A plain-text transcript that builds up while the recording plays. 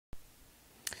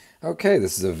Okay,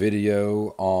 this is a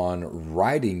video on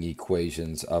writing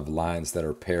equations of lines that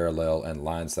are parallel and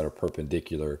lines that are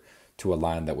perpendicular to a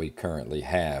line that we currently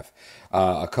have.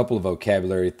 A couple of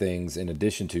vocabulary things in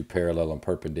addition to parallel and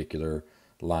perpendicular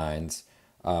lines,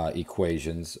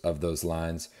 equations of those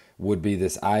lines, would be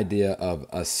this idea of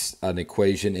an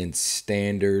equation in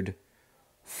standard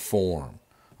form.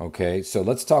 Okay, so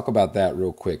let's talk about that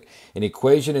real quick. An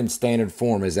equation in standard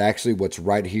form is actually what's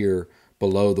right here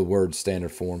below the word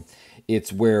standard form.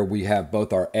 It's where we have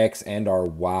both our x and our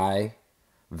y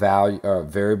value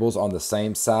variables on the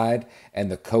same side, and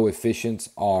the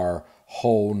coefficients are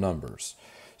whole numbers.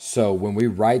 So when we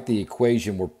write the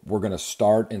equation, we're going to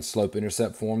start in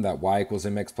slope-intercept form, that y equals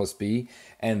mx plus b,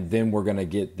 and then we're going to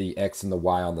get the x and the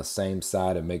y on the same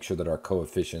side and make sure that our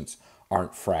coefficients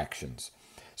aren't fractions.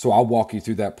 So I'll walk you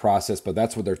through that process, but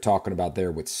that's what they're talking about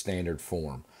there with standard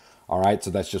form. All right, so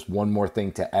that's just one more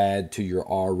thing to add to your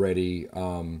already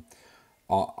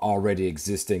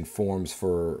existing forms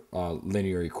for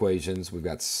linear equations. We've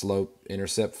got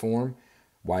slope-intercept form,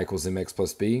 y equals mx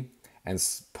plus b, and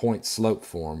point-slope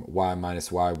form, y minus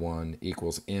y1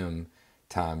 equals m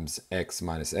times x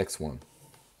minus x1.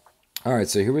 All right,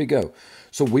 so here we go.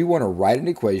 So we want to write an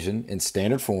equation in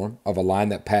standard form of a line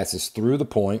that passes through the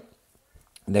point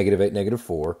 -8,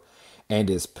 -4, and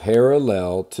is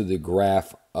parallel to the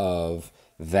graph of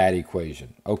that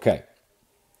equation. Okay,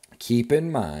 keep in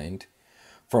mind,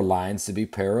 for lines to be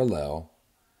parallel,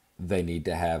 they need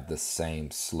to have the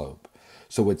same slope.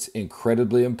 So it's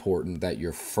incredibly important that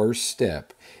your first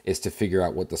step is to figure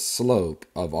out what the slope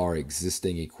of our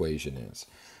existing equation is.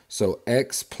 So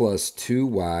x plus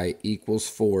 2y equals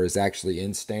 4 is actually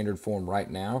in standard form right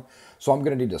now. So I'm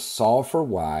going to need to solve for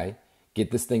y, get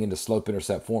this thing into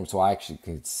slope-intercept form so I actually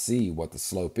can see what the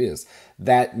slope is.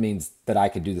 That means that I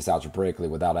can do this algebraically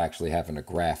without actually having to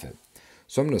graph it.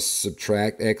 So I'm going to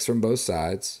subtract x from both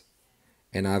sides,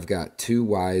 and I've got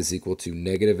 2y is equal to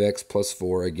 -x plus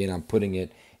 4. Again, I'm putting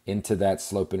it into that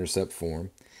slope-intercept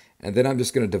form. And then I'm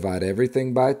just going to divide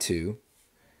everything by 2,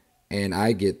 and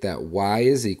I get that y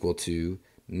is equal to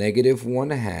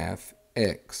 -1/2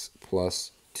 x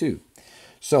plus 2.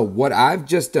 So what I've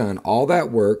just done, all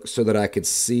that work so that I could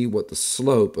see what the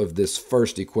slope of this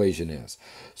first equation is.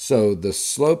 So the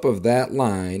slope of that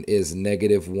line is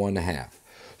 -1/2.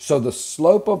 So the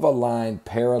slope of a line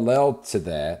parallel to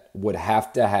that would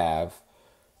have to have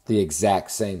the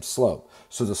exact same slope.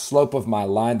 So the slope of my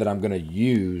line that I'm going to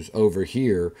use over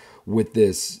here with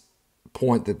this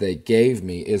point that they gave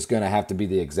me is going to have to be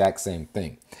the exact same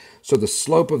thing. So the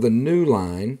slope of the new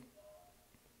line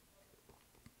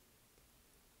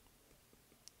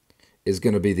is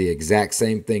going to be the exact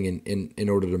same thing in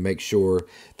order to make sure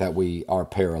that we are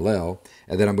parallel.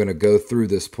 And then I'm going to go through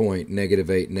this point,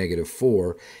 -8,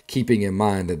 -4, keeping in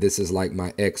mind that this is like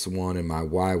my x1 and my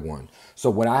y1.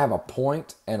 So when I have a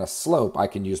point and a slope, I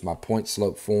can use my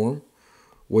point-slope form,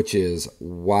 which is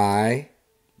y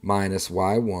minus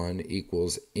y1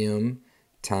 equals m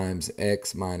times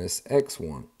x minus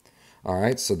x1. All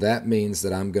right, so that means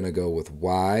that I'm going to go with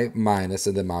y minus,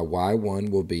 and then my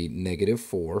y1 will be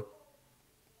 -4.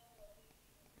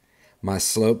 My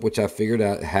slope, which I figured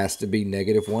out, has to be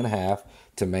 -1/2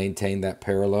 to maintain that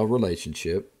parallel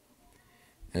relationship.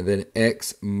 And then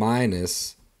x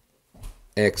minus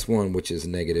x1, which is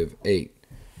 -8.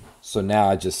 So now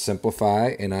I just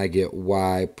simplify, and I get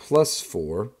y plus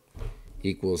 4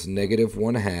 equals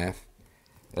 -1/2,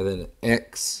 and then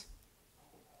x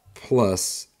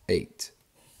plus 8.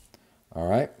 All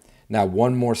right. Now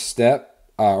one more step,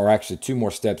 or actually two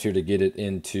more steps here to get it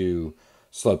into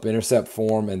slope-intercept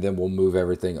form, and then we'll move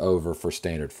everything over for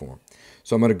standard form.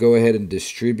 So I'm going to go ahead and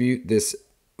distribute this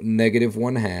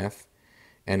 -1/2,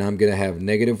 and I'm going to have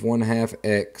 -1/2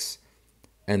 x,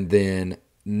 and then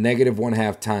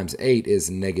 -1/2 times 8 is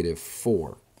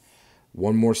 -4.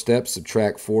 One more step,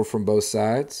 subtract 4 from both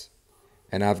sides,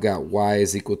 and I've got y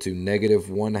is equal to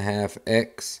 -1/2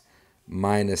 x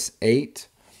minus 8.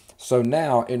 So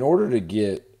now, in order to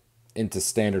get into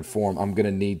standard form, I'm going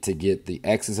to need to get the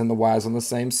x's and the y's on the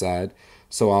same side.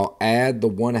 So I'll add the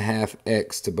 1/2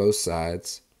 x to both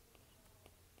sides,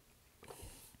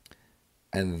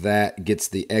 and that gets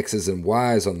the x's and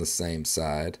y's on the same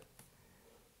side.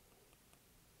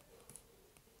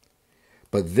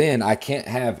 But then I can't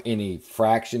have any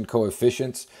fraction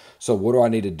coefficients. So what do I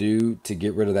need to do to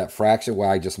get rid of that fraction? Well,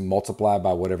 I just multiply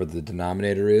by whatever the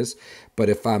denominator is. But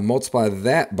if I multiply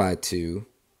that by 2,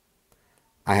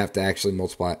 I have to actually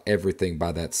multiply everything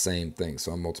by that same thing.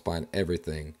 So I'm multiplying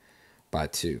everything by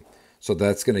 2. So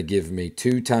that's going to give me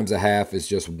 2 times 1/2 is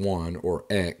just 1, or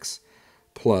x,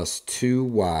 plus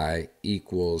 2y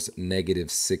equals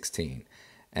 -16.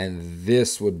 And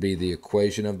this would be the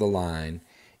equation of the line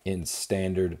in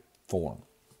standard form.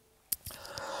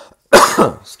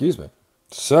 Excuse me.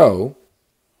 So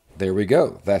there we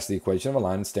go. That's the equation of a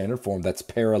line in standard form. That's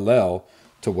parallel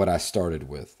to what I started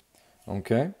with.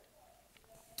 Okay.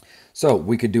 So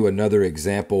we could do another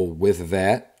example with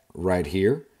that right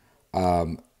here.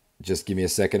 Just give me a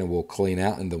second and we'll clean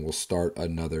out and then we'll start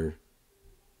another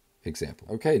example.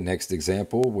 Okay, next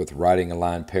example with writing a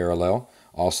line parallel,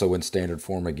 also in standard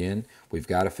form again. We've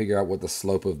got to figure out what the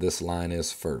slope of this line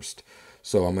is first.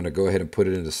 So I'm going to go ahead and put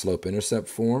it into slope-intercept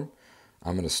form.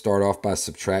 I'm going to start off by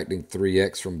subtracting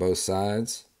 3x from both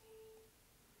sides.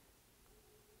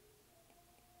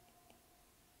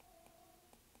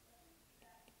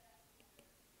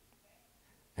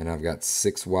 And I've got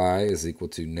 6y is equal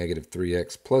to negative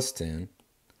 3x plus 10.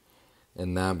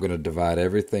 And now I'm going to divide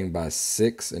everything by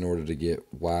 6 in order to get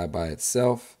y by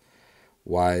itself.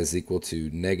 Y is equal to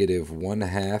negative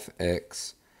 1/2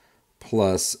 x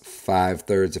plus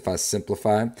 5/3 if I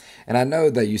simplify. And I know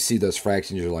that you see those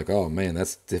fractions, you're like, oh man,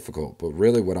 that's difficult. But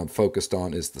really what I'm focused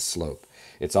on is the slope.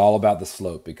 It's all about the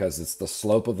slope because it's the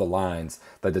slope of the lines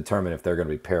that determine if they're going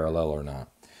to be parallel or not.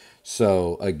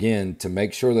 So again, to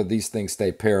make sure that these things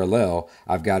stay parallel,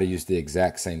 I've got to use the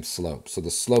exact same slope. So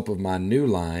the slope of my new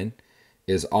line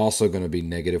is also going to be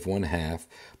negative 1/2.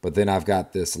 But then I've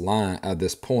got this line,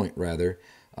 this point rather,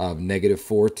 of negative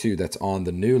 4, 2 that's on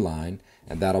the new line.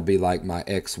 And that'll be like my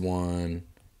x1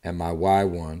 and my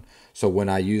y1. So when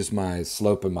I use my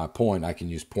slope and my point, I can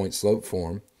use point slope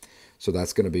form. So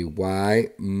that's going to be y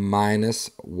minus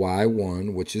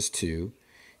y1, which is 2,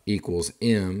 equals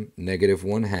m negative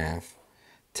 1/2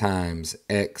 times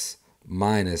x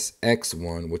minus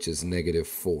x1, which is negative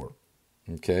 4.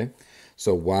 Okay,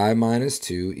 so y minus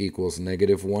 2 equals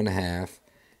negative 1/2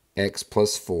 x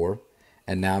plus 4.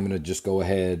 And now I'm going to just go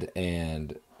ahead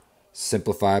and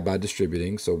simplify by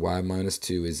distributing. So y minus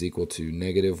 2 is equal to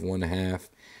negative 1/2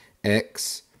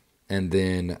 x. And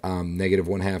then negative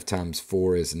 1/2 times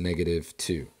 4 is negative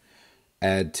 2.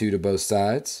 Add 2 to both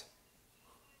sides.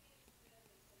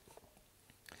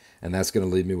 And that's going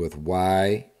to leave me with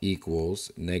y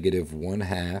equals negative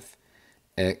 1/2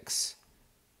 x.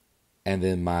 And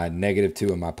then my negative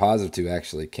 2 and my positive 2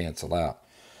 actually cancel out.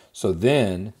 So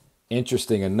then,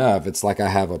 interesting enough, it's like I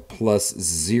have a plus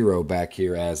 0 back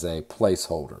here as a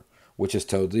placeholder, which is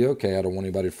totally okay. I don't want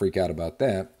anybody to freak out about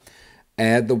that.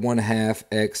 Add the 1/2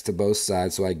 x to both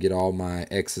sides so I get all my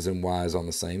x's and y's on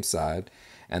the same side.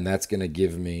 And that's going to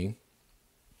give me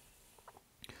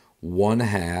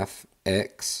 1/2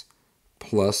 x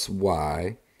plus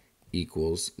y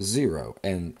equals 0.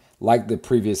 And like the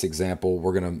previous example,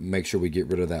 we're going to make sure we get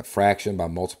rid of that fraction by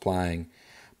multiplying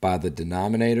by the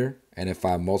denominator. And if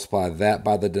I multiply that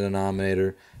by the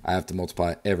denominator, I have to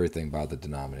multiply everything by the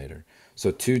denominator.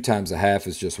 So 2 times 1/2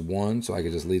 is just 1, so I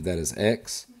can just leave that as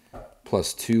x,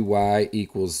 plus 2y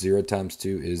equals 0 times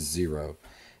 2 is 0.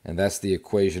 And that's the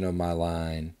equation of my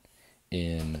line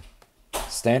in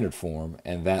standard form,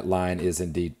 and that line is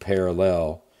indeed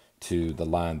parallel to the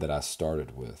line that I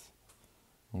started with.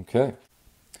 Okay.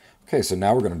 Okay, so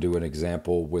now we're going to do an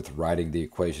example with writing the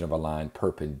equation of a line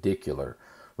perpendicular.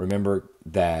 Remember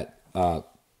that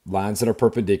lines that are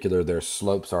perpendicular, their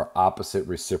slopes are opposite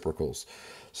reciprocals.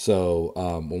 So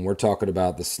when we're talking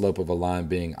about the slope of a line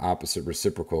being opposite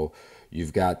reciprocal,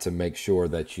 you've got to make sure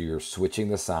that you're switching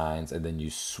the signs and then you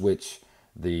switch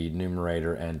the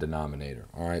numerator and denominator.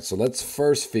 All right, so let's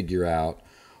first figure out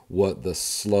what the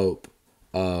slope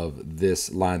of this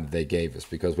line that they gave us,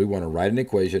 because we want to write an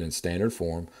equation in standard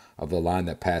form of the line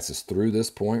that passes through this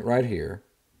point right here,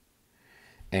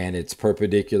 and it's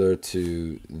perpendicular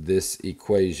to this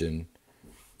equation,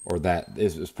 or that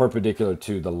is perpendicular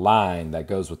to the line that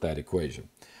goes with that equation.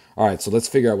 All right, so let's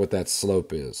figure out what that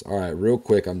slope is. All right, real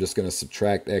quick, I'm just going to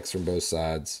subtract x from both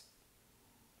sides,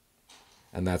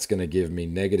 and that's going to give me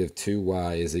negative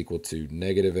 2y is equal to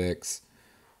negative x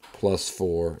plus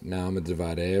 4. Now I'm going to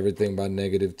divide everything by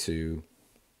negative 2.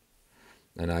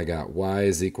 And I got y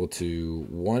is equal to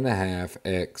 1/2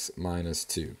 x minus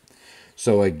 2.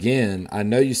 So again, I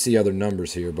know you see other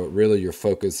numbers here, but really your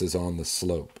focus is on the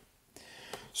slope.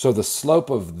 So the slope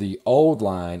of the old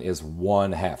line is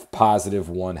 1/2, positive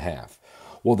 1/2.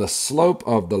 Well, the slope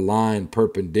of the line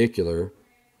perpendicular,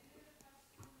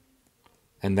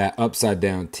 and that upside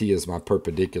down t is my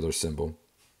perpendicular symbol,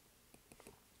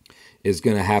 is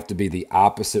going to have to be the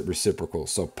opposite reciprocal.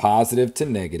 So positive to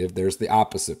negative, there's the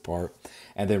opposite part.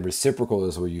 And then reciprocal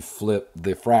is where you flip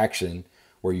the fraction,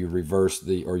 where you reverse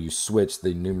the, or you switch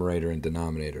the numerator and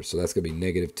denominator. So that's going to be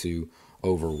negative 2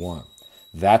 over 1.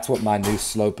 That's what my new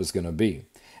slope is going to be.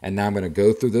 And now I'm going to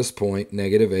go through this point,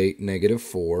 negative 8, negative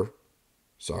 4.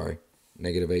 Sorry,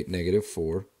 negative 8, negative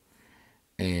 4.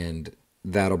 And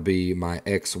that'll be my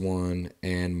x1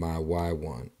 and my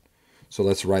y1. So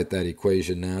let's write that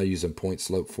equation now using point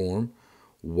slope form.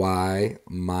 Y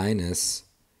minus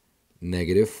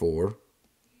negative 4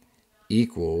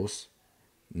 equals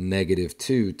negative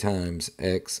 2 times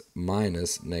x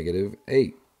minus negative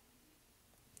 8.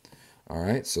 All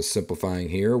right, so simplifying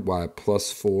here, y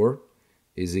plus 4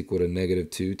 is equal to negative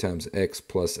 2 times x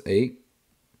plus 8.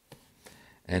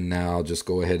 And now I'll just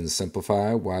go ahead and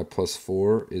simplify. Y plus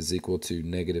 4 is equal to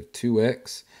negative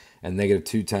 2x. And negative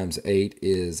 2 times 8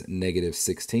 is negative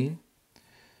 16.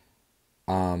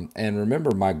 And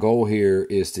remember, my goal here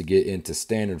is to get into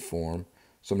standard form.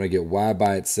 So I'm going to get y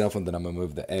by itself, and then I'm going to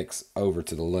move the x over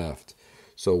to the left.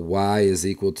 So y is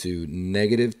equal to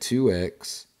negative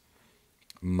 2x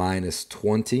minus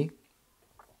 20.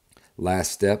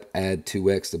 Last step, add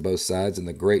 2x to both sides. And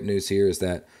the great news here is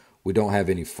that we don't have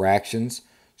any fractions.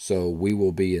 So we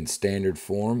will be in standard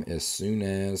form as soon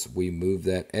as we move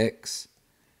that x.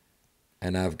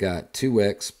 And I've got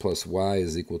 2x plus y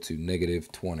is equal to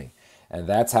negative 20. And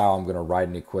that's how I'm going to write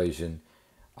an equation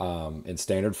in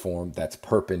standard form that's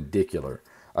perpendicular.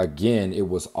 Again, it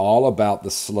was all about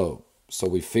the slope. So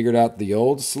we figured out the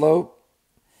old slope,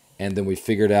 and then we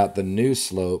figured out the new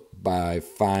slope by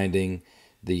finding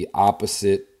the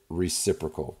opposite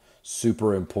reciprocal.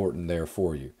 Super important there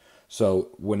for you. So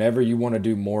whenever you want to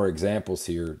do more examples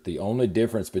here, the only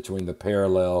difference between the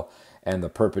parallel and the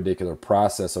perpendicular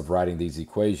process of writing these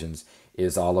equations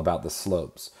is all about the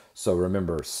slopes. So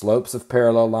remember, slopes of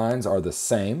parallel lines are the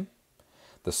same.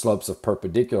 The slopes of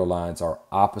perpendicular lines are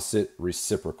opposite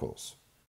reciprocals.